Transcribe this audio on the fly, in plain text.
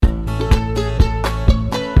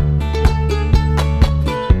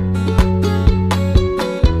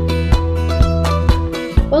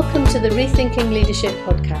Rethinking Leadership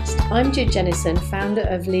podcast. I'm Jude Jennison, founder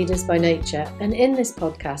of Leaders by Nature, and in this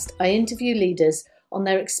podcast I interview leaders on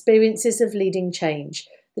their experiences of leading change,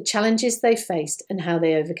 the challenges they faced and how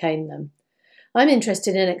they overcame them. I'm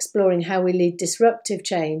interested in exploring how we lead disruptive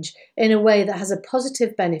change in a way that has a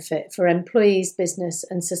positive benefit for employees, business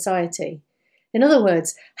and society. In other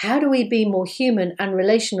words, how do we be more human and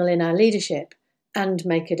relational in our leadership and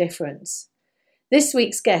make a difference? This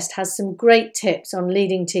week's guest has some great tips on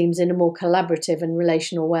leading teams in a more collaborative and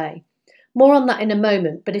relational way. More on that in a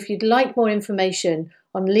moment, but if you'd like more information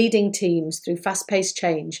on leading teams through fast-paced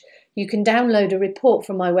change, you can download a report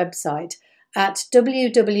from my website at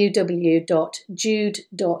www.jude.team.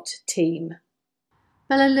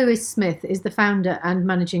 Bella Lewis-Smith is the founder and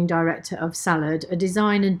managing director of Salad, a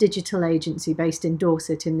design and digital agency based in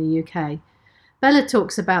Dorset in the UK. Bella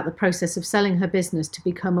talks about the process of selling her business to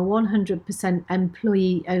become a 100%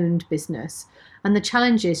 employee-owned business and the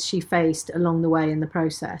challenges she faced along the way in the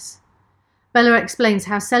process. Bella explains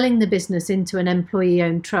how selling the business into an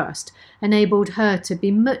employee-owned trust enabled her to be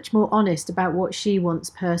much more honest about what she wants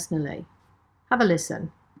personally. Have a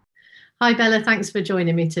listen. Hi Bella, thanks for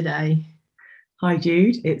joining me today. Hi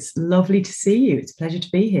Jude, it's lovely to see you. It's a pleasure to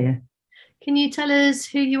be here. Can you tell us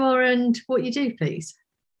who you are and what you do, please?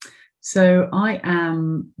 So I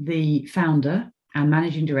am the founder and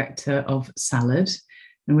managing director of Salad,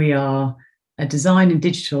 and we are a design and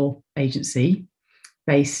digital agency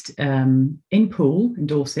based in Poole in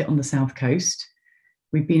Dorset on the south coast.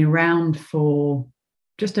 We've been around for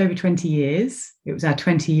just over 20 years. It was our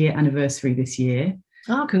 20-year anniversary this year.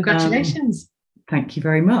 Oh, congratulations. Thank you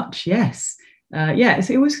very much. Yes.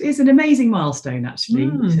 It's an amazing milestone actually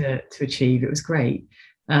to achieve. It was great.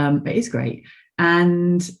 It is great.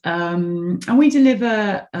 And we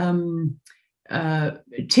deliver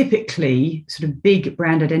typically sort of big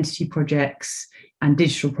brand identity projects and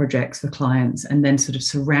digital projects for clients, and then sort of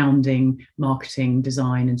surrounding marketing,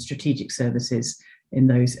 design and strategic services in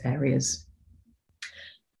those areas.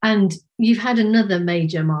 And you've had another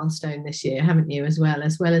major milestone this year, haven't you, as well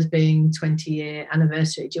as being 20-year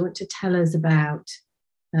anniversary. Do you want to tell us about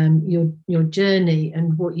your journey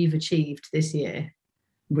and what you've achieved this year?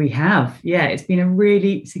 We have, yeah. It's been a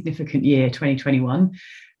really significant year, 2021.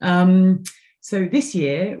 So this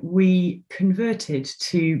year we converted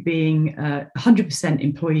to being 100%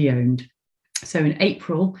 employee-owned. So in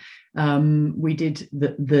April, we did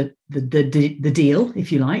the deal,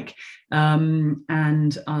 if you like,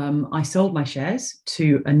 and I sold my shares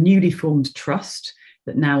to a newly formed trust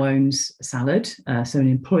that now owns Salad, so an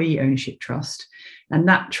employee ownership trust, and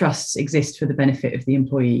that trusts exist for the benefit of the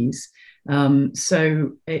employees.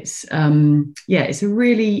 So it's a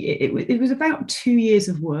really, it was about 2 years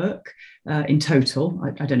of work in total.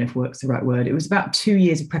 I don't know if work's the right word. It was about 2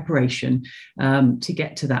 years of preparation to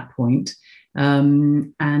get to that point.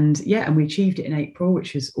 And we achieved it in April,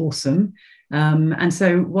 which is awesome. And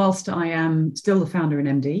so whilst I am still the founder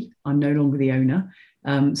and MD, I'm no longer the owner.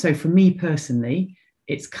 So for me personally,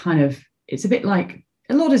 it's a bit like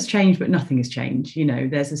a lot has changed, but nothing has changed. You know,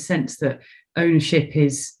 there's a sense that ownership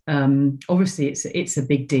is obviously it's a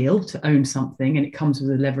big deal to own something, and it comes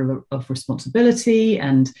with a level of responsibility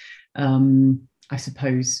and I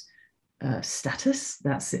suppose status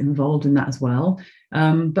that's involved in that as well.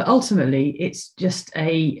 But ultimately, it's just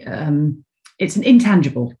it's an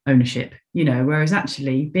intangible ownership, you know, whereas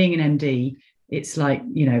actually being an MD, it's like,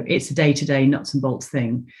 you know, it's a day-to-day nuts and bolts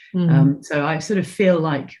thing. So I sort of feel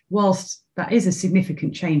like whilst that is a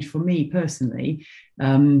significant change for me personally,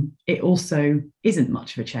 it also isn't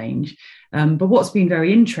much of a change. But what's been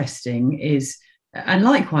very interesting is, and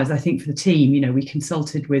likewise, I think for the team, you know, we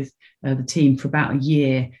consulted with the team for about a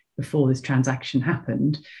year before this transaction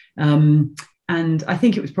happened. And I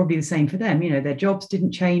think it was probably the same for them. You know, their jobs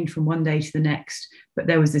didn't change from one day to the next, but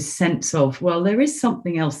there was this sense of, well, there is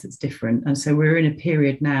something else that's different. And so we're in a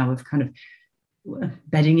period now of kind of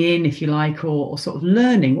bedding in, if you like, or sort of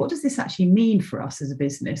learning, what does this actually mean for us as a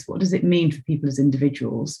business? What does it mean for people as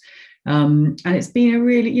individuals? And it's been a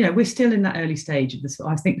really, you know, we're still in that early stage of this.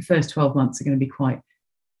 I think the first 12 months are going to be quite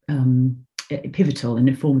pivotal and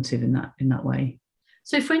informative in that way.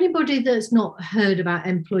 So for anybody that's not heard about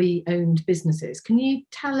employee-owned businesses, can you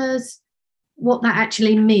tell us what that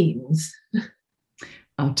actually means?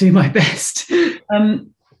 I'll do my best.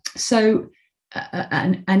 So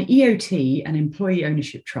an EOT, an Employee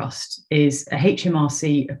Ownership Trust, is a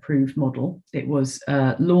HMRC approved model. It was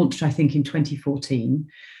launched, I think, in 2014.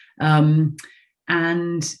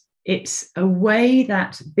 And it's a way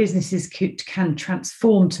that businesses can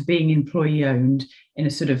transform to being employee owned in a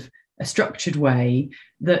sort of a structured way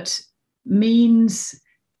that means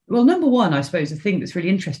well, number one, I suppose the thing that's really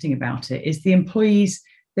interesting about it is the employees,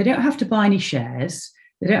 they don't have to buy any shares.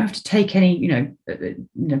 They don't have to take any,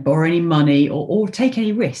 borrow any money or take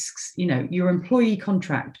any risks. Your employee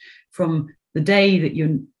contract from the day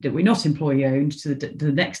that we're not employee owned to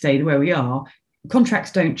the next day where we are,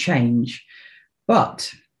 contracts don't change.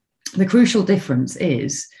 But the crucial difference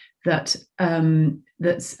is that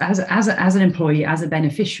that's as an employee, as a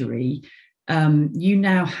beneficiary, you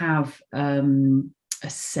now have a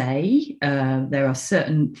say. There are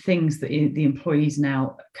certain things that the employees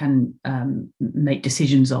now can make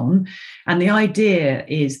decisions on. And the idea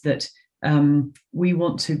is that we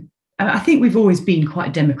want to, I think we've always been quite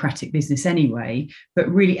a democratic business anyway, but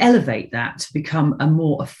really elevate that to become a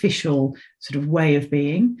more official sort of way of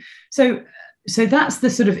being. So that's the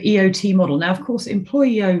sort of EOT model. Now, of course,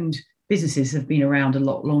 employee-owned businesses have been around a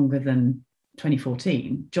lot longer than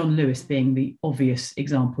 2014, John Lewis being the obvious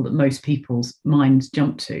example that most people's minds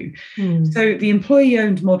jump to. So the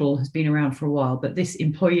employee-owned model has been around for a while, but this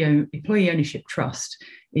employee ownership trust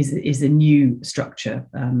is a new structure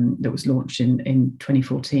that was launched in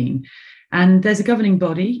 2014. And there's a governing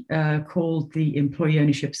body called the Employee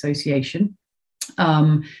Ownership Association.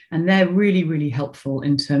 And they're really, really helpful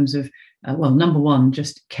in terms of, number one,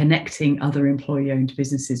 just connecting other employee-owned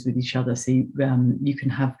businesses with each other. So you can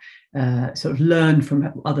have sort of learn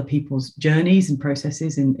from other people's journeys and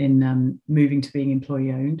processes in moving to being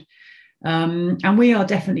employee-owned. And we are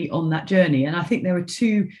definitely on that journey. And I think there are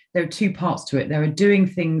two parts to it. There are doing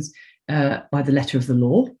things by the letter of the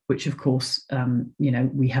law, which of course,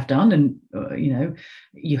 we have done and,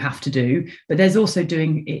 you have to do, but there's also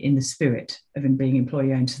doing it in the spirit of being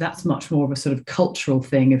employee owned. So that's much more of a sort of cultural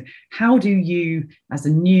thing of how do you, as a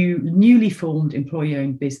newly formed employee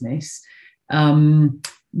owned business,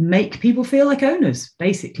 make people feel like owners,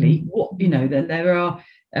 basically. Then there are,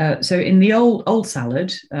 so in the old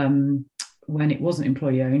Salad, when it wasn't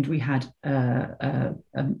employee owned, we had a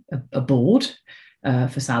board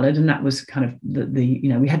for Salad, and that was kind of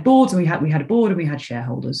we had boards, and we had a board, and we had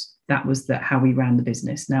shareholders. That was how we ran the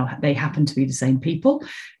business. Now they happen to be the same people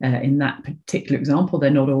in that particular example.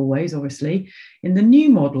 They're not always, obviously. In the new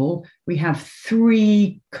model, we have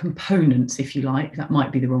three components, if you like. That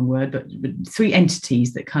might be the wrong word, but three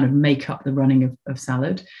entities that kind of make up the running of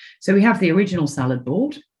Salad. So we have the original Salad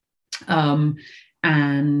board. And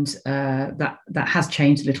that has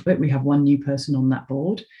changed a little bit. We have one new person on that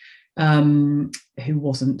board who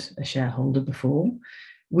wasn't a shareholder before.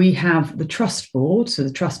 We have the trust board, so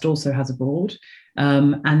the trust also has a board,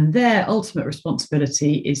 and their ultimate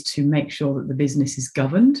responsibility is to make sure that the business is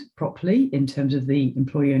governed properly in terms of the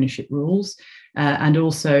employee ownership rules, and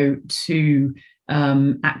also to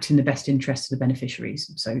act in the best interest of the beneficiaries,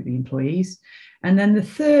 so the employees. And then the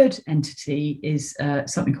third entity is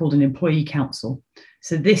something called an employee council.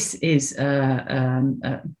 So this is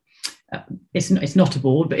it's not a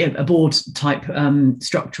board, but a board type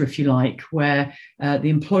structure, if you like, where the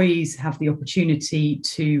employees have the opportunity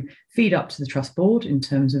to feed up to the trust board in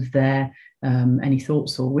terms of their any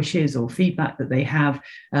thoughts or wishes or feedback that they have,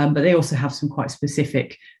 but they also have some quite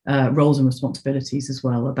specific roles and responsibilities as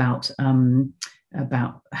well about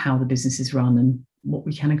how the business is run and what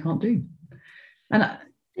we can and can't do. And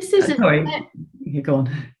this is go on.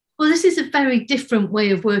 Well, this is a very different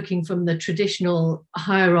way of working from the traditional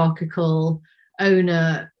hierarchical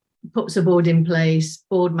owner puts a board in place,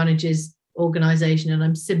 board manages organisation, and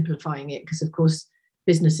I'm simplifying it because, of course,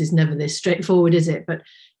 business is never this straightforward, is it? But,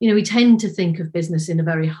 we tend to think of business in a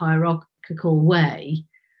very hierarchical way.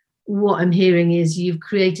 What I'm hearing is you've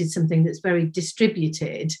created something that's very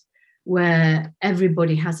distributed, where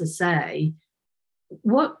everybody has a say.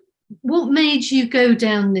 What made you go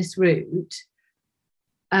down this route?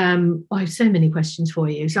 I have so many questions for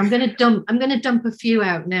you, so I'm going to dump a few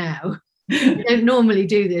out now. I don't normally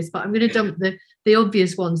do this, but I'm going to dump the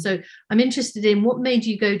obvious ones. So I'm interested in what made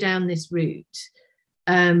you go down this route,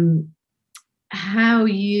 how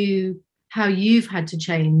you've had to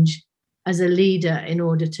change as a leader in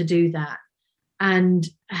order to do that, and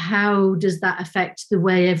how does that affect the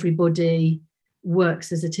way everybody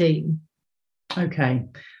works as a team? Okay,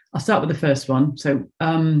 I'll start with the first one. So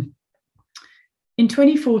in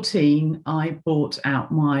 2014, I bought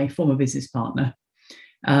out my former business partner.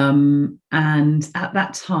 And at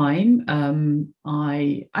that time,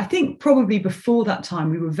 I think probably before that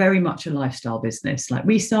time, we were very much a lifestyle business. Like,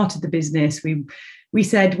 we started the business, we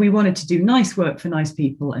said we wanted to do nice work for nice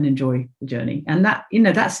people and enjoy the journey. And that,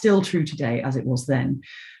 that's still true today as it was then.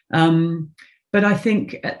 But I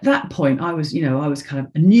think at that point, I was kind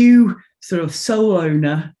of a new sort of sole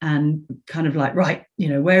owner and kind of like, right,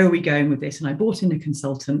 where are we going with this? And I brought in a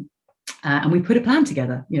consultant And we put a plan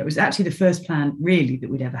together. It was actually the first plan really that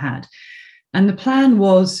we'd ever had. And the plan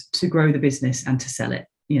was to grow the business and to sell it,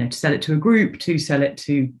 to sell it to a group, to sell it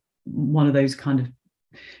to one of those kind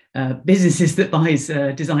of businesses that buys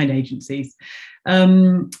design agencies.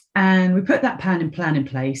 And we put that plan in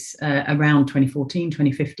place around 2014,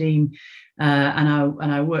 2015. And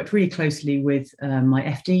I worked really closely with my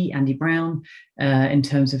FD, Andy Brown, in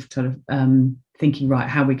terms of sort of thinking, right,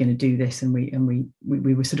 how are we going to do this? And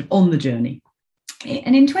we were sort of on the journey.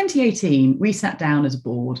 And in 2018, we sat down as a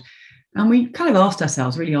board and we kind of asked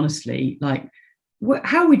ourselves really honestly, like,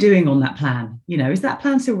 how are we doing on that plan? Is that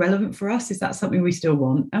plan still relevant for us? Is that something we still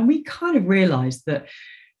want? And we kind of realized that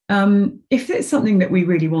if it's something that we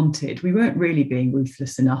really wanted, we weren't really being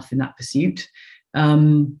ruthless enough in that pursuit.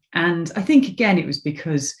 And I think, again, it was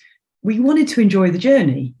because we wanted to enjoy the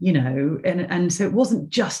journey, and so it wasn't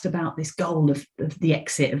just about this goal of the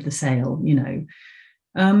exit of the sale,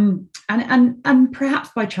 and perhaps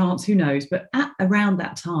by chance, who knows, but around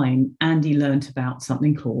that time, Andy learned about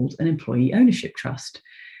something called an employee ownership trust.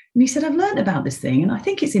 And he said, I've learned about this thing and I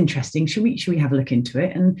think it's interesting. Should we have a look into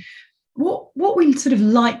it? And what we sort of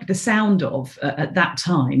liked the sound of at that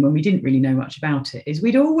time, when we didn't really know much about it, is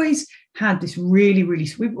we'd always had this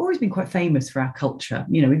we've always been quite famous for our culture.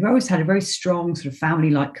 We've always had a very strong sort of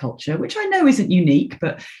family-like culture, which I know isn't unique,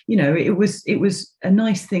 but it was a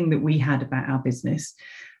nice thing that we had about our business.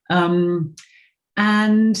 And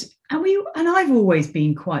I've always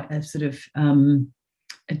been quite a sort of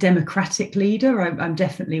a democratic leader. I'm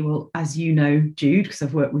definitely, well, as you know, Jude, because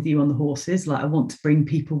I've worked with you on the horses, like I want to bring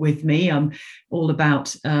people with me. I'm all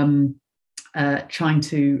about trying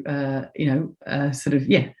to,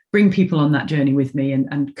 bring people on that journey with me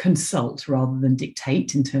and consult rather than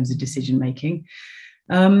dictate in terms of decision making.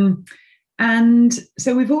 And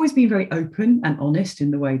so we've always been very open and honest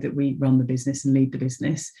in the way that we run the business and lead the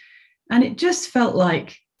business. And it just felt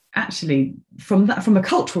like, actually, from a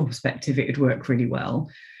cultural perspective, it would work really well.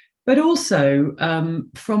 But also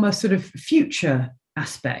from a sort of future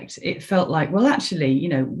aspect, it felt like, well, actually,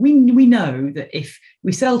 we know that if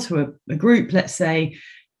we sell to a group, let's say,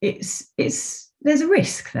 there's a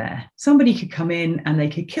risk there. Somebody could come in and they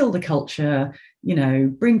could kill the culture,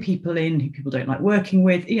 bring people in who people don't like working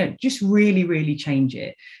with, just really, really change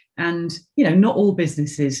it. And, not all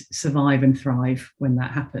businesses survive and thrive when that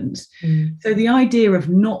happens. So the idea of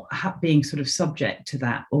not being sort of subject to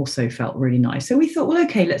that also felt really nice. So we thought, well,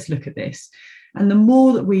 okay, let's look at this. And the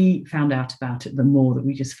more that we found out about it, the more that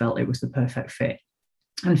we just felt it was the perfect fit.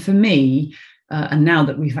 And for me, and now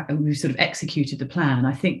that we've sort of executed the plan,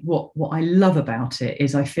 I think what I love about it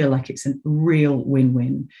is I feel like it's a real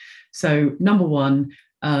win-win. So number one,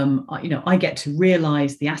 I get to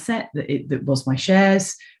realise the asset that was my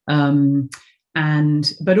shares,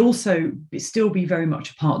 but also still be very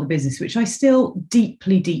much a part of the business, which I still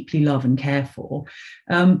deeply, deeply love and care for.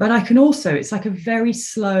 But I can also, it's like a very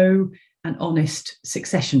slow and honest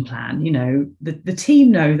succession plan. The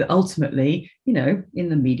team know that ultimately, in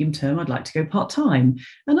the medium term, I'd like to go part-time.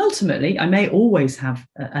 And ultimately, I may always have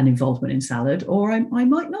an involvement in salad, or I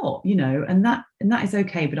might not, and that is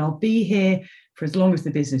okay. But I'll be here for as long as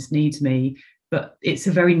the business needs me. But it's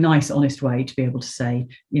a very nice, honest way to be able to say,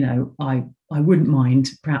 I wouldn't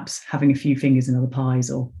mind perhaps having a few fingers in other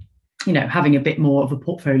pies, or, having a bit more of a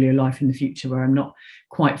portfolio life in the future where I'm not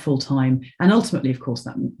quite full-time. And ultimately, of course,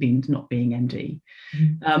 that means not being MD.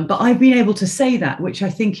 But I've been able to say that, which I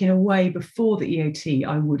think in a way before the EOT,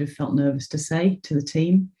 I would have felt nervous to say to the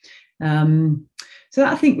team. So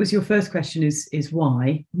that, I think, was your first question, is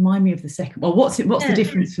why. Remind me of the second. Well, what's the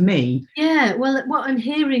difference for me? Yeah, well, what I'm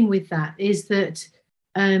hearing with that is that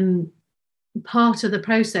part of the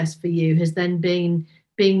process for you has then been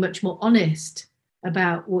being much more honest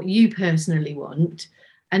about what you personally want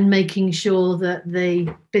and making sure that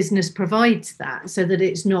the business provides that, so that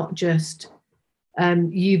it's not just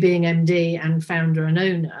you being MD and founder and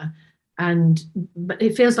owner. But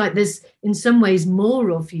it feels like there's in some ways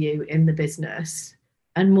more of you in the business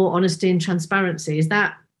and more honesty and transparency. Is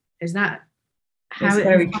that how it's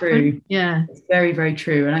very true? Yeah, it's very, very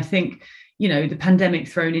true. And I think, the pandemic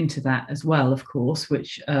thrown into that as well, of course,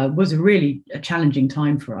 which was a challenging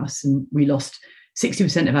time for us, and we lost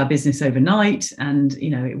 60% of our business overnight. And,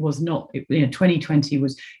 it was not, 2020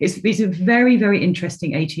 it's been a very, very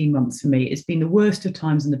interesting 18 months for me. It's been the worst of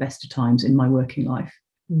times and the best of times in my working life.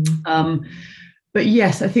 But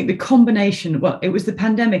yes, I think the combination, well, it was the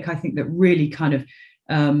pandemic, I think, that really kind of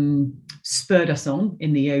spurred us on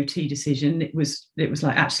in the EOT decision. It was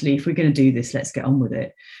like, actually, if we're going to do this, let's get on with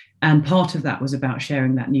it. And part of that was about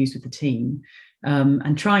sharing that news with the team.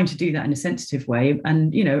 and trying to do that in a sensitive way.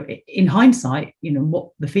 And, in hindsight, what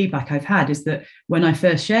the feedback I've had is that when I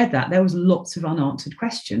first shared that, there was lots of unanswered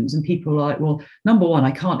questions, and people were like, well, number one,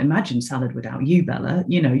 I can't imagine salad without you, Bella.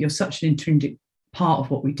 You're such an intrinsic part of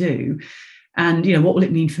what we do. And, what will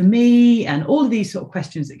it mean for me? And all of these sort of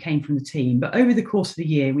questions that came from the team. But over the course of the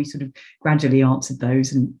year, we sort of gradually answered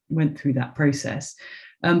those and went through that process.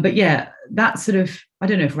 But yeah, that sort of, I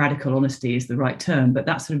don't know if radical honesty is the right term, but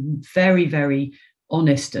that sort of very, very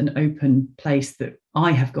honest and open place that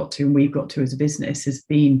I have got to and we've got to as a business has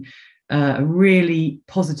been a really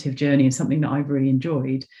positive journey and something that I've really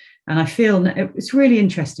enjoyed. And I feel it's really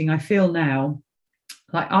interesting. I feel now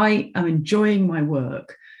like I am enjoying my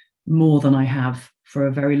work more than I have for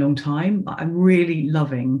a very long time. I'm really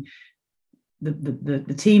loving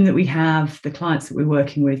the team that we have, the clients that we're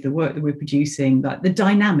working with, the work that we're producing, like the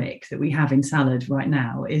dynamic that we have in Salad right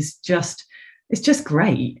now is just, it's just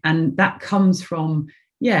great. And that comes from,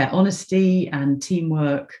 honesty and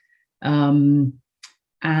teamwork. And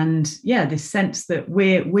this sense that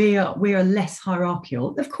we are less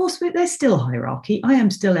hierarchical. Of course, there's still hierarchy. I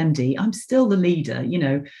am still MD. I'm still the leader.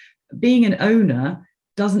 Being an owner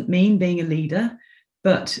doesn't mean being a leader,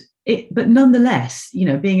 but nonetheless,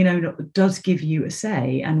 being an owner does give you a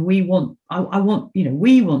say. And we want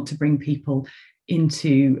to bring people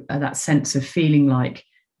into that sense of feeling like,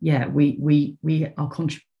 we are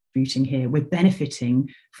contributing here. We're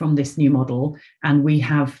benefiting from this new model, and we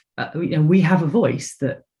have a voice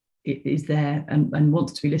that is there and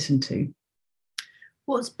wants to be listened to.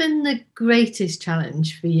 What's been the greatest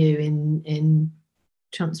challenge for you in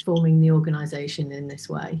transforming the organisation in this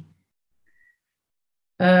way?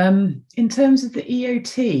 In terms of the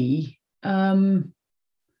EOT,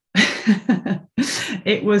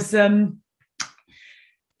 it was the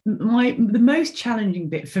most challenging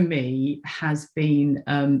bit for me has been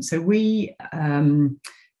so we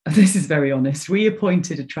this is very honest. We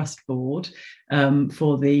appointed a trust board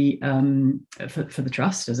for the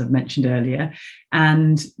trust, as I've mentioned earlier,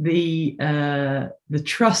 and the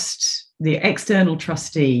external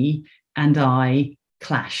trustee and I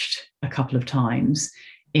clashed a couple of times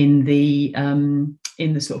in the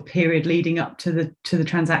sort of period leading up to the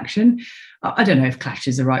transaction. I don't know if clash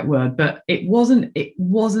is the right word, but it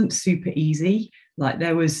wasn't super easy. Like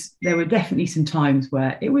there were definitely some times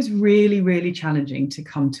where it was really, really challenging to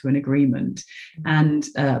come to an agreement. And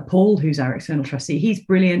Paul, who's our external trustee, he's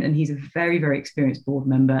brilliant and he's a very, very experienced board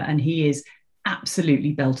member, and he is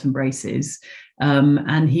absolutely belt and braces.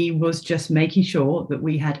 And he was just making sure that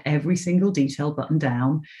we had every single detail buttoned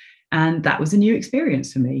down. And that was a new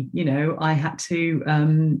experience for me. I had to,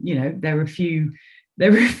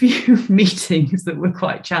 there were a few meetings that were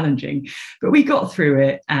quite challenging, but we got through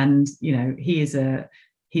it. And,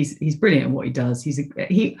 he's brilliant at what he does.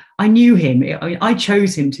 I knew him. I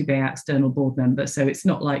chose him to be our external board member. So it's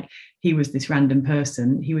not like he was this random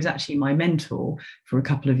person. He was actually my mentor for a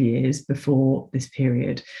couple of years before this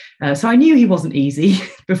period. So I knew he wasn't easy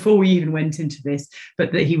before we even went into this,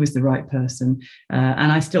 but that he was the right person. And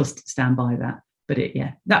I still stand by that. But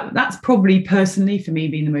that's probably personally for me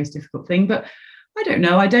been the most difficult thing. But I don't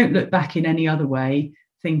know. I don't look back in any other way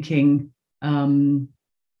thinking that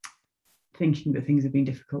things have been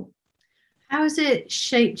difficult. How has it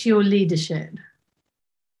shaped your leadership?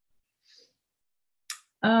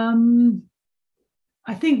 I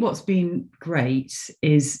think what's been great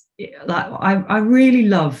is I really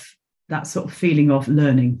love that sort of feeling of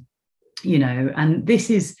learning, and this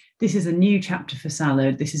is a new chapter for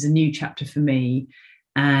Salad. This is a new chapter for me.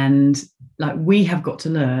 And we have got to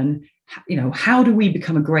learn, how do we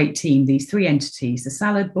become a great team? These three entities, the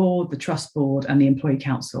Salad board, the trust board, and the employee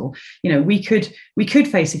council. We could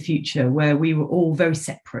face a future where we were all very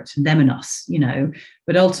separate, them and us,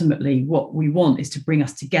 but ultimately what we want is to bring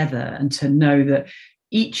us together and to know that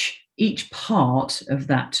each part of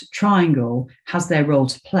that triangle has their role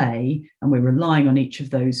to play, and we're relying on each of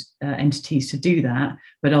those entities to do that.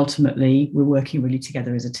 But ultimately, we're working really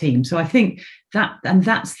together as a team. So I think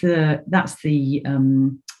that's the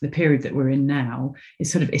period that we're in now,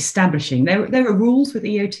 is sort of establishing. There are rules with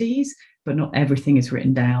EOTs, but not everything is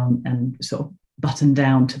written down and sort of buttoned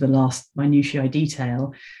down to the last minutiae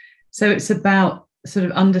detail. So it's about sort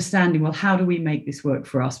of understanding, well, how do we make this work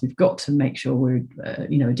for us? We've got to make sure we're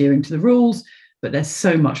adhering to the rules, but there's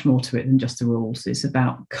so much more to it than just the rules. It's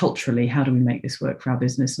about culturally, how do we make this work for our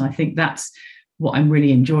business? And I think that's what I'm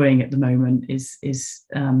really enjoying at the moment is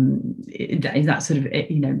that sort of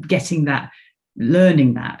getting that,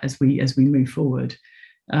 learning that as we move forward.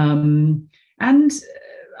 And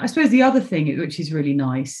I suppose the other thing which is really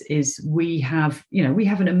nice is we have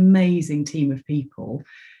an amazing team of people,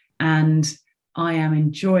 and I am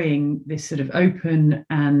enjoying this sort of open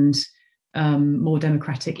and more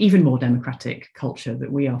democratic, even more democratic culture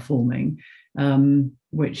that we are forming,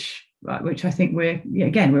 which I think we're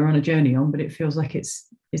on a journey on, but it feels like it's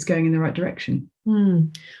going in the right direction.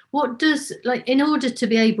 What does, like, in order to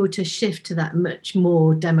be able to shift to that much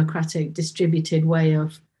more democratic, distributed way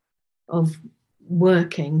of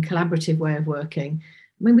working, collaborative way of working?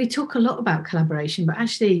 I mean, we talk a lot about collaboration, but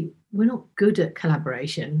actually we're not good at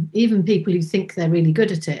collaboration. Even people who think they're really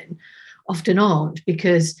good at it often aren't,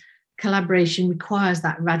 because collaboration requires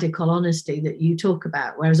that radical honesty that you talk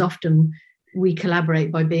about, whereas often we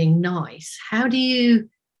collaborate by being nice. How do you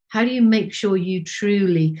make sure you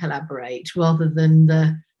truly collaborate rather than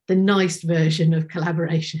the nice version of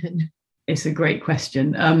collaboration? It's a great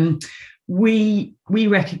question. We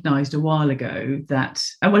recognised a while ago that,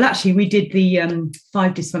 actually, we did the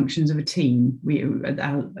 5 dysfunctions of a team. We,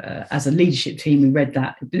 as a leadership team, we read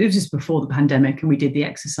that. It was just before the pandemic, and we did the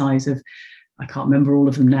exercise of, I can't remember all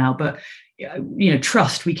of them now, but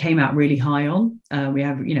trust we came out really high on. We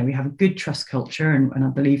have a good trust culture, and I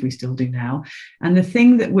believe we still do now. And the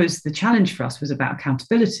thing that was the challenge for us was about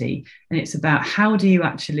accountability, and it's about how do you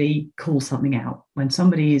actually call something out when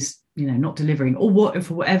somebody is not delivering, or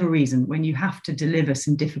for whatever reason, when you have to deliver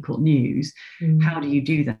some difficult news. How do you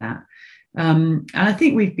do that? And I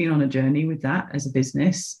think we've been on a journey with that as a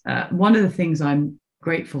business. One of the things I'm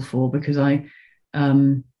grateful for, because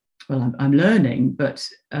I'm learning, but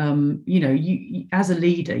you as a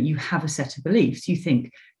leader, you have a set of beliefs. You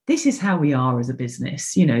think, this is how we are as a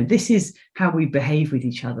business, this is how we behave with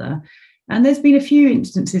each other. And there's been a few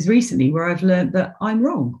instances recently where I've learned that I'm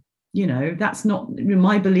wrong. That's not,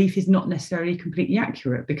 my belief is not necessarily completely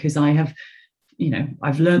accurate, because I have,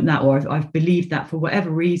 I've learned that, or I've believed that for whatever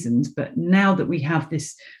reasons. But now that we have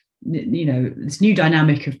this, this new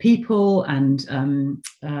dynamic of people, and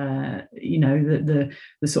the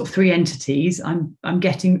sort of 3 entities, I'm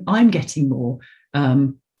getting more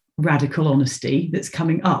radical honesty that's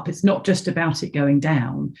coming up. It's not just about it going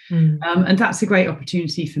down. And that's a great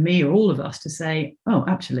opportunity for me, or all of us, to say, oh,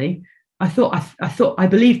 actually, I thought I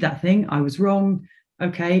believed that thing. I was wrong.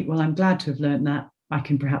 Okay, well, I'm glad to have learned that. I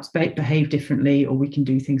can perhaps behave differently, or we can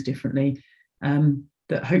do things differently.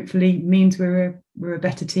 That hopefully means we're a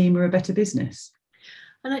better team, we're a better business.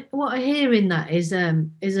 And what I hear in that is a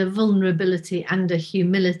vulnerability and a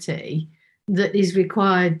humility that is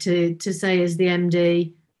required to say, as the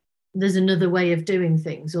MD, there's another way of doing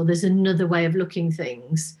things, or there's another way of looking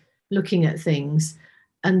at things,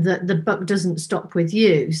 and that the buck doesn't stop with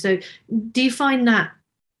you. So do you find that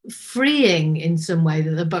freeing in some way,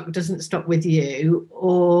 that the buck doesn't stop with you,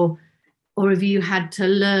 or have you had to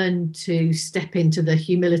learn to step into the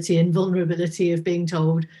humility and vulnerability of being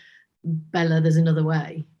told, Bella, there's another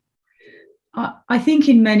way? I think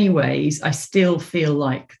in many ways, I still feel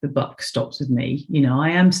like the buck stops with me. I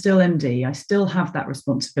am still MD. I still have that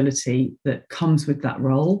responsibility that comes with that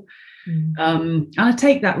role. And I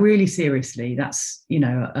take that really seriously. That's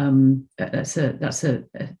that's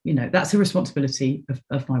a responsibility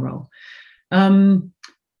of my role.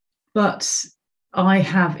 But I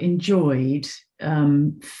have enjoyed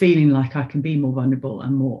feeling like I can be more vulnerable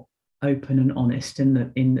and more open and honest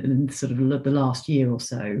in sort of the last year or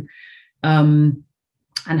so, and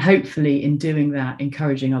hopefully in doing that,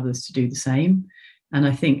 encouraging others to do the same. And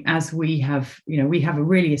I think as we have a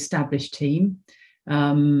really established team.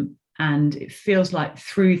 And it feels like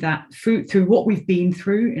through what we've been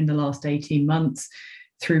through in the last 18 months,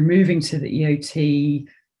 through moving to the EOT,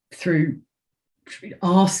 through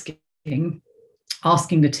asking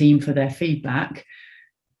the team for their feedback,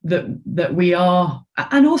 that we are,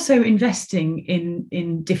 and also investing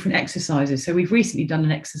in different exercises. So we've recently done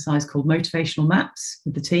an exercise called motivational maps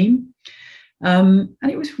with the team. And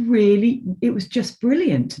it was just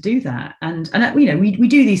brilliant to do that. And we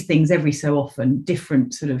do these things every so often,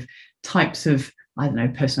 different sort of types of, I don't know,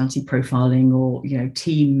 personality profiling, or,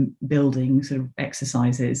 team building sort of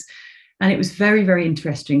exercises. And it was very, very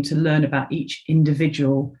interesting to learn about each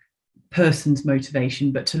individual person's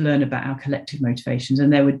motivation, but to learn about our collective motivations.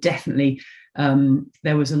 And there were definitely,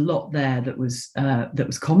 there was a lot there that was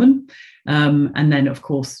common. And then, of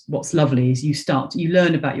course, what's lovely is you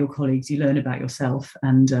learn about your colleagues, you learn about yourself,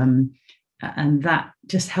 and that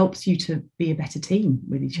just helps you to be a better team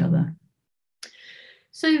with each other.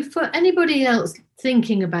 So for anybody else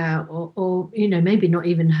thinking about, or maybe not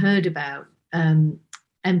even heard about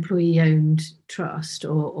employee-owned trust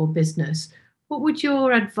or business, what would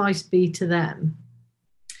your advice be to them?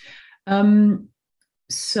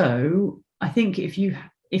 So I think if you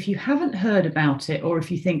if you haven't heard about it, or if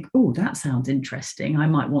you think, oh, that sounds interesting, I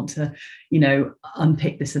might want to,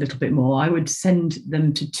 unpick this a little bit more, I would send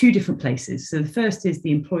them to two different places. So the first is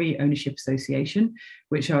the Employee Ownership Association,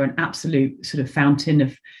 which are an absolute sort of fountain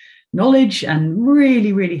of knowledge and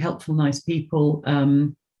really, really helpful, nice people,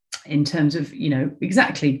 in terms of,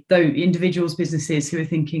 exactly though individuals, businesses who are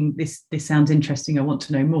thinking this sounds interesting, I want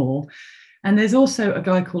to know more. And there's also a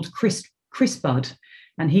guy called Chris Budd,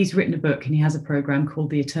 and he's written a book and he has a program called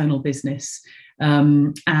The Eternal Business.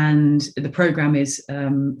 And the program is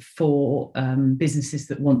for businesses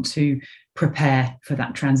that want to prepare for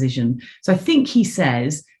that transition. So I think he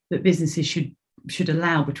says that businesses should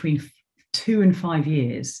allow between 2 and 5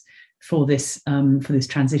 years for this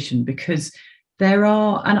transition, because there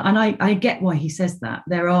are, and I get why he says that,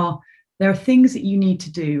 there are things that you need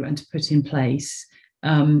to do and to put in place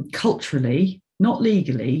culturally, not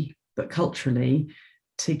legally, but culturally,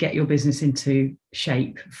 to get your business into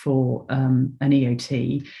shape for an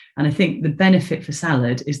EOT. And I think the benefit for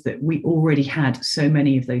Salad is that we already had so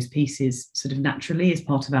many of those pieces sort of naturally as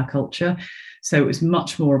part of our culture. So it was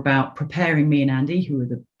much more about preparing me and Andy, who were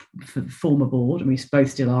the former board, and we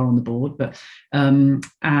both still are on the board, but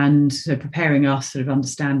and so preparing us, sort of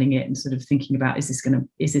understanding it and sort of thinking about, is this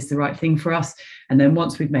the right thing for us? And then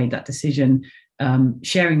once we've made that decision,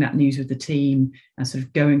 sharing that news with the team and sort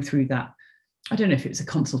of going through that, I don't know if it's a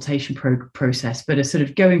consultation process, but a sort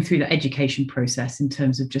of going through the education process in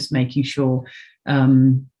terms of just making sure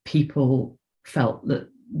people felt that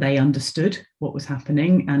they understood what was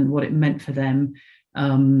happening and what it meant for them.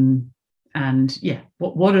 And yeah,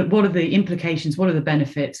 what are the implications? What are the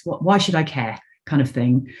benefits? Why should I care? Kind of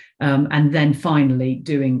thing. And then finally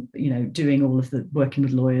doing all of the working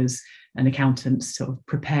with lawyers and accountants, sort of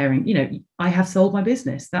preparing, I have sold my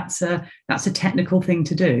business. That's a technical thing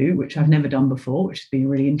to do, which I've never done before, which has been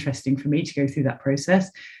really interesting for me to go through that process.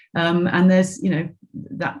 And there's,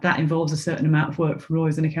 that involves a certain amount of work for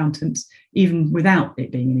lawyers and accountants, even without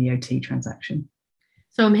it being an EOT transaction.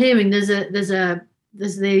 So I'm hearing there's the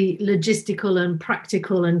logistical and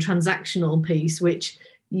practical and transactional piece, which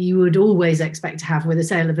you would always expect to have with a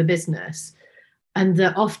sale of a business. And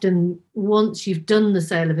that often once you've done the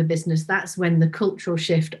sale of a business, that's when the cultural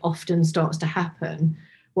shift often starts to happen.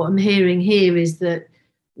 What I'm hearing here is that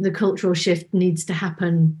the cultural shift needs to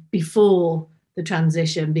happen before the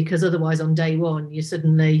transition, because otherwise on day one, you're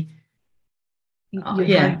having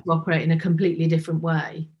to operate in a completely different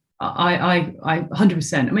way. I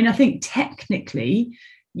 100%. I mean, I think technically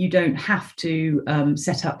you don't have to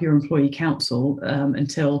set up your employee council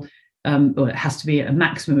until, or it has to be a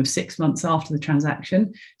maximum of 6 months after the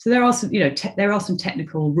transaction. So there are some, there are some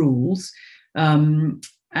technical rules,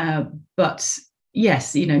 but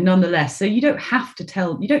yes, nonetheless. So you don't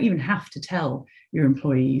even have to tell your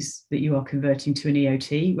employees that you are converting to an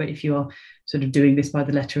EOT, if you are sort of doing this by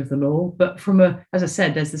the letter of the law. But as I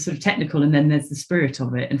said, there's the sort of technical, and then there's the spirit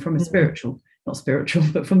of it, and from a not spiritual,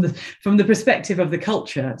 but from the perspective of the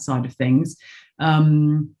culture side of things,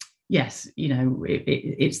 yes,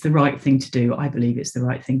 it's the right thing to do. I believe it's the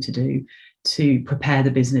right thing to do to prepare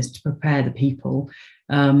the business, to prepare the people,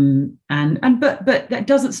 but that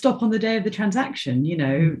doesn't stop on the day of the transaction.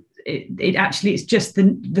 It actually, it's just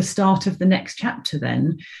the start of the next chapter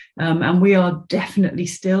then, and we are definitely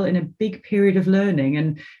still in a big period of learning.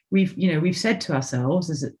 And we've said to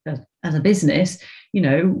ourselves as a business,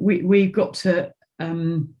 we've got to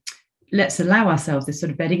let's allow ourselves this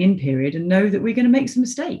sort of bedding in period and know that we're going to make some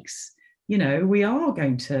mistakes. We are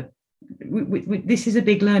going to. This is a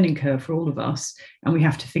big learning curve for all of us, and we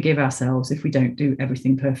have to forgive ourselves if we don't do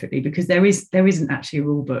everything perfectly, because there isn't actually a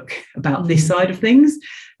rule book about this side of things,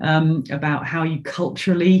 about how you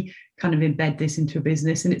culturally kind of embed this into a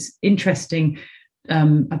business. And it's interesting.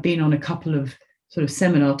 I've been on a couple of sort of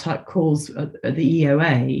seminar type calls at the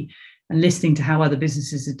EOA and listening to how other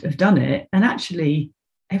businesses have done it, and actually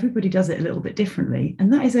everybody does it a little bit differently,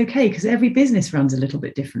 and that is okay, because every business runs a little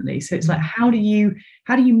bit differently. So it's like, how do you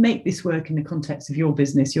make this work in the context of your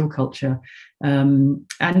business, your culture? And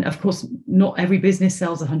of course, not every business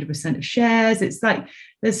sells 100% of shares. It's like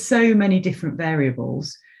there's so many different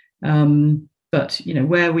variables. But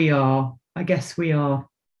where we are, I guess we are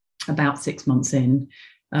about 6 months in,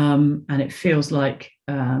 and it feels like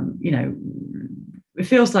there's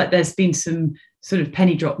been some sort of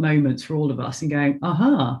penny drop moments for all of us, and going,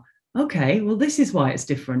 okay, well, this is why it's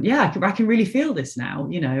different. Yeah, I can really feel this now,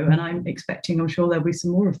 and I'm sure there'll be some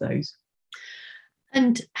more of those.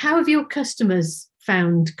 And how have your customers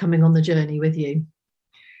found coming on the journey with you?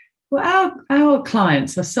 Well, our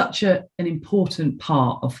clients are such an important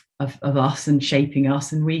part of us and shaping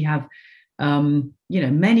us, and we have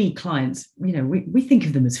Many clients, we think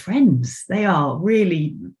of them as friends. They are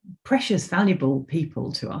really precious, valuable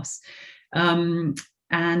people to us. And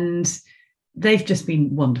they've just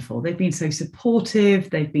been wonderful. They've been so supportive.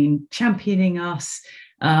 They've been championing us.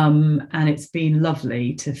 And it's been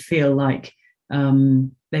lovely to feel like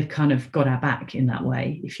they've kind of got our back in that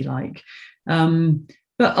way, if you like.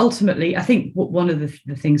 But ultimately, I think one of the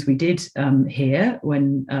things we did here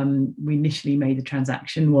when we initially made the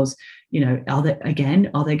transaction was, are there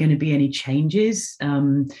going to be any changes?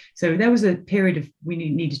 So there was a period of we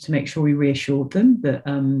needed to make sure we reassured them that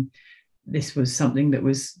this was something that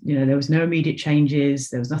was, there was no immediate changes.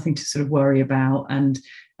 There was nothing to sort of worry about. And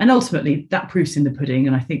ultimately that proof's in the pudding.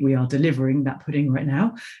 And I think we are delivering that pudding right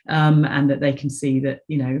now. And that they can see that,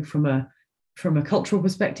 from a cultural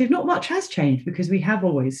perspective, not much has changed because we have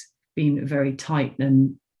always been a very tight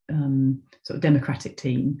and sort of democratic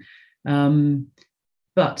team.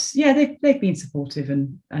 But yeah, they've been supportive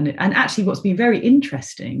and actually what's been very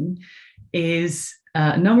interesting is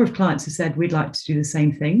a number of clients have said we'd like to do the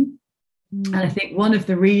same thing. And I think one of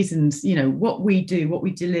the reasons, what we do, what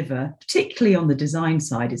we deliver, particularly on the design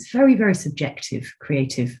side, is very, very subjective,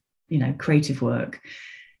 creative work.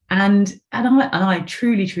 And I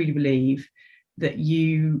truly, truly believe that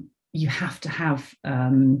you have to have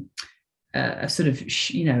a sort of,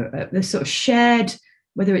 this sort of shared,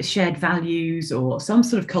 whether it's shared values or some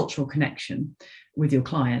sort of cultural connection with your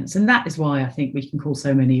clients. And that is why I think we can call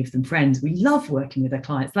so many of them friends. We love working with our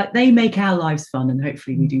clients. Like, they make our lives fun, and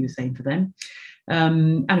hopefully we do the same for them.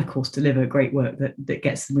 And of course, deliver great work that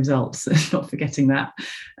gets them results, not forgetting that.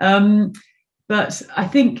 But I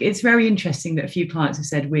think it's very interesting that a few clients have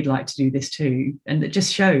said we'd like to do this too. And that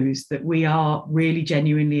just shows that we are really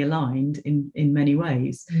genuinely aligned in many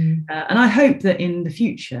ways. And I hope that in the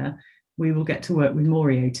future, we will get to work with more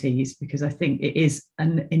EOTs, because I think it is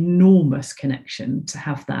an enormous connection to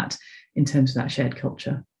have that in terms of that shared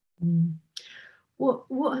culture.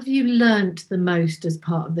 What have you learned the most as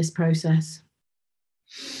part of this process?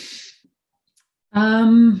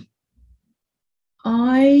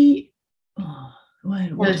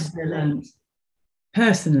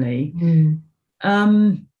 Personally,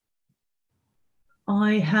 I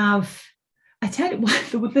tell you,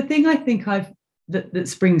 the thing I think that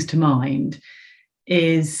springs to mind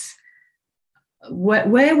is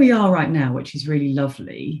where we are right now, which is really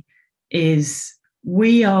lovely, is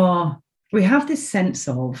we have this sense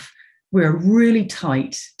of we're a really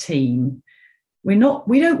tight team. We don't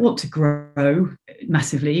want to grow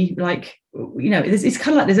massively. Like, it's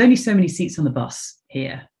kind of like there's only so many seats on the bus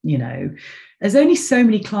here. There's only so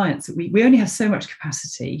many clients that we only have so much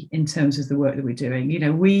capacity in terms of the work that we're doing.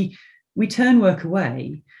 We turn work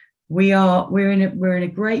away. We're in a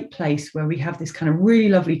great place where we have this kind of really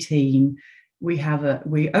lovely team. We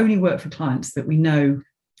only work for clients that we know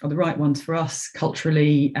are the right ones for us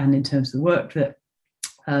culturally and in terms of the work that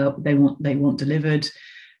they want delivered.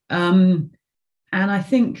 And I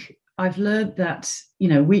think I've learned that,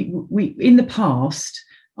 we in the past,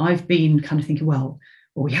 I've been kind of thinking, well,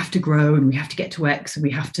 we have to grow and we have to get to X, and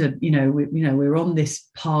we have to, we're on this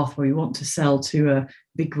path where we want to sell to a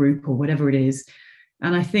big group or whatever it is.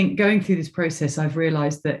 And I think going through this process, I've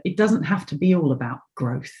realized that it doesn't have to be all about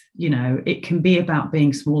growth. It can be about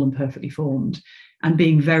being small and perfectly formed and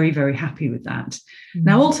being very, very happy with that.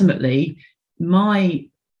 Now, ultimately, my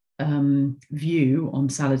view on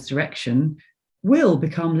Salad's direction will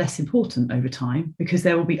become less important over time, because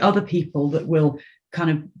there will be other people that will kind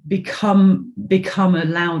of become a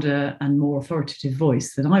louder and more authoritative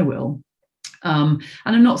voice than I will. And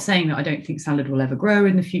I'm not saying that I don't think Salad will ever grow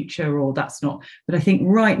in the future, or that's not, but I think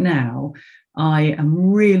right now I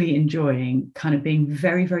am really enjoying kind of being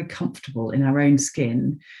very, very comfortable in our own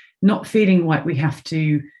skin, not feeling like we have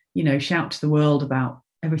to, shout to the world about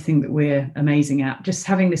everything that we're amazing at, just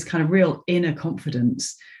having this kind of real inner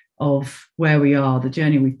confidence of where we are, the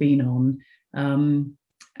journey we've been on.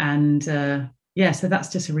 So that's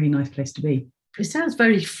just a really nice place to be. It sounds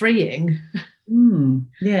very freeing.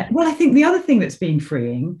 Yeah. Well, I think the other thing that's been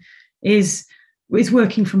freeing is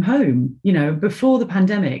working from home. Before the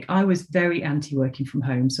pandemic, I was very anti working from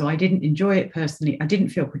home. So I didn't enjoy it personally. I didn't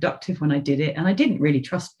feel productive when I did it. And I didn't really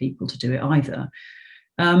trust people to do it either.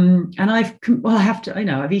 And I've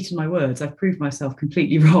eaten my words. I've proved myself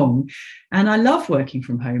completely wrong. And I love working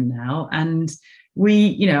from home now. And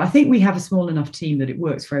I think we have a small enough team that it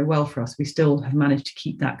works very well for us. We still have managed to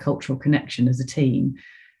keep that cultural connection as a team.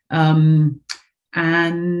 So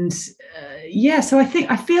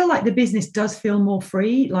I feel like the business does feel more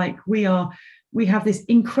free. Like we have this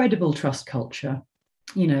incredible trust culture.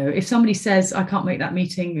 If somebody says, I can't make that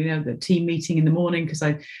meeting, the team meeting in the morning because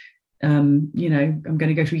I'm going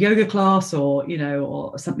to go to a yoga class or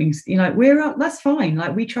something, we're up, that's fine.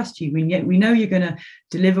 Like, we trust you. We know you're going to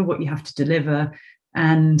deliver what you have to deliver.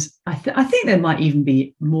 And I think there might even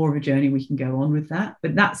be more of a journey we can go on with that,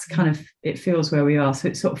 but that's kind of, it feels where we are. So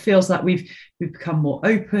it sort of feels like we've become more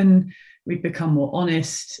open, we've become more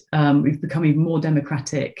honest, we've become even more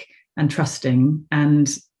democratic and trusting.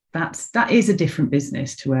 And that is a different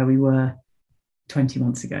business to where we were 20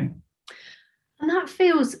 months ago. And that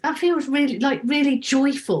feels really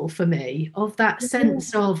joyful for me, of that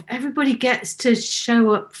sense of everybody gets to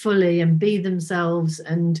show up fully and be themselves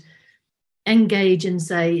and engage and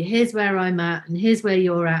say, here's where I'm at and here's where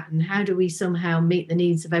you're at, and how do we somehow meet the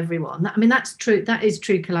needs of everyone. I mean, that's true. That is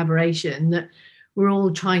true collaboration that we're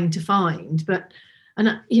all trying to find. And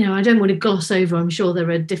I don't want to gloss over, I'm sure there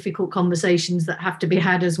are difficult conversations that have to be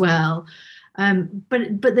had as well.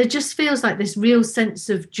 But there just feels like this real sense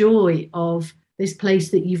of joy of this place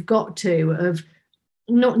that you've got to, of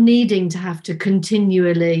not needing to have to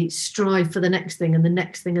continually strive for the next thing and the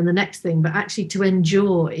next thing and the next thing, but actually to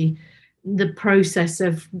enjoy the process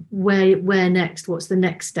of where next, what's the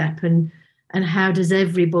next step, and how does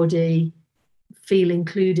everybody feel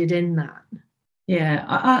included in that. Yeah,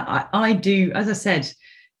 I do. As I said,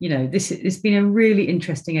 it's been a really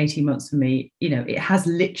interesting 18 months for me. It has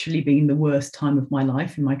literally been the worst time of my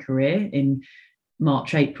life in my career, in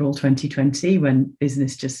March, April 2020, when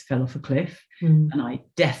business just fell off a cliff. And I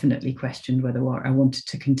definitely questioned whether I wanted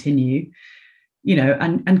to continue.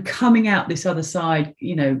 And coming out this other side,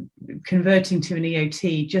 converting to an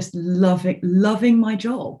EOT, just loving my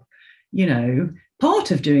job.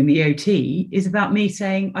 Part of doing the EOT is about me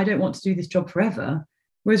saying, I don't want to do this job forever.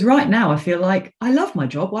 Whereas right now I feel like I love my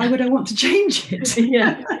job. Why would I want to change it?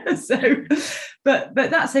 Yeah. But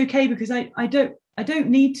that's okay, because I don't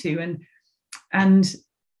need to. And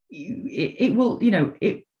it will,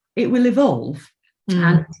 it will evolve.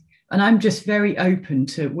 And I'm just very open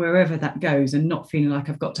to wherever that goes, and not feeling like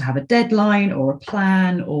I've got to have a deadline or a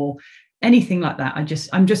plan or anything like that.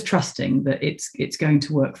 I'm just trusting that it's going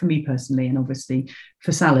to work for me personally. And obviously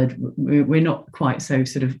for Salad, we're not quite so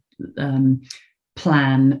sort of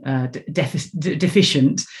plan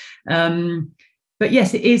deficient. But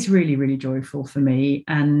yes, it is really, really joyful for me.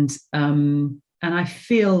 And I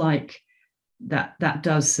feel like that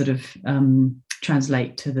does sort of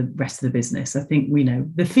translate to the rest of the business. I think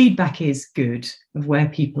the feedback is good of where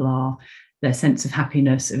people are, their sense of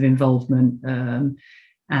happiness, of involvement,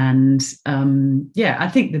 and I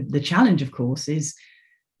think the challenge, of course, is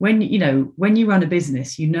when you run a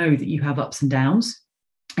business, that you have ups and downs,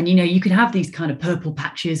 and you can have these kind of purple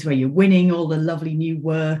patches where you're winning all the lovely new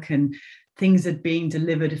work and things are being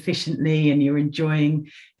delivered efficiently and you're enjoying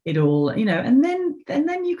it all, and then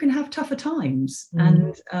you can have tougher times.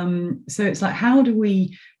 And so it's like, how do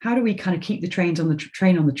we kind of keep the train on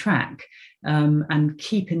the track, and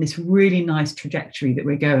keep in this really nice trajectory that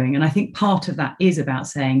we're going. And I think part of that is about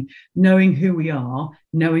knowing who we are,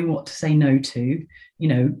 knowing what to say no to,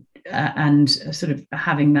 and sort of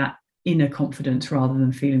having that inner confidence, rather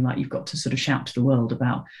than feeling like you've got to sort of shout to the world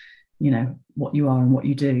about what you are and what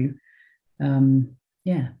you do.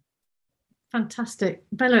 Fantastic.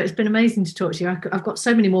 Bella, it's been amazing to talk to you. I've got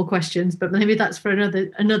so many more questions, but maybe that's for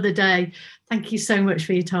another day. Thank you so much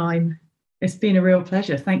for your time. It's been a real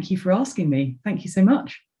pleasure. Thank you for asking me. Thank you so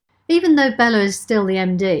much. Even though Bella is still the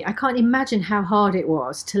MD, I can't imagine how hard it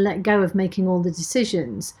was to let go of making all the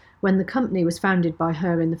decisions when the company was founded by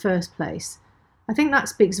her in the first place. I think that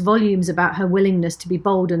speaks volumes about her willingness to be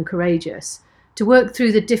bold and courageous, to work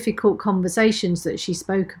through the difficult conversations that she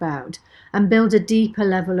spoke about, and build a deeper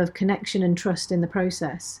level of connection and trust in the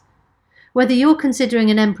process. Whether you're considering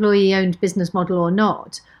an employee-owned business model or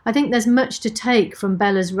not, I think there's much to take from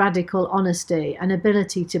Bella's radical honesty and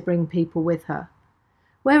ability to bring people with her.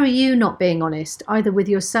 Where are you not being honest, either with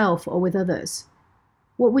yourself or with others?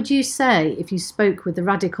 What would you say if you spoke with the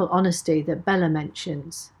radical honesty that Bella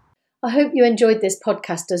mentions? I hope you enjoyed this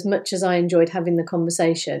podcast as much as I enjoyed having the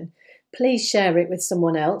conversation. Please share it with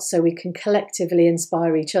someone else so we can collectively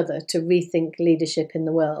inspire each other to rethink leadership in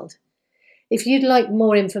the world. If you'd like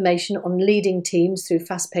more information on leading teams through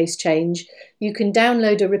fast-paced change, you can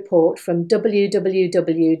download a report from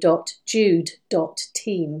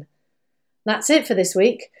www.jude.team. That's it for this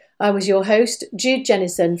week. I was your host, Jude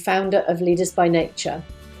Jennison, founder of Leaders by Nature.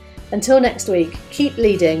 Until next week, keep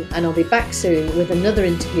leading, and I'll be back soon with another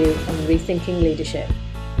interview on rethinking leadership.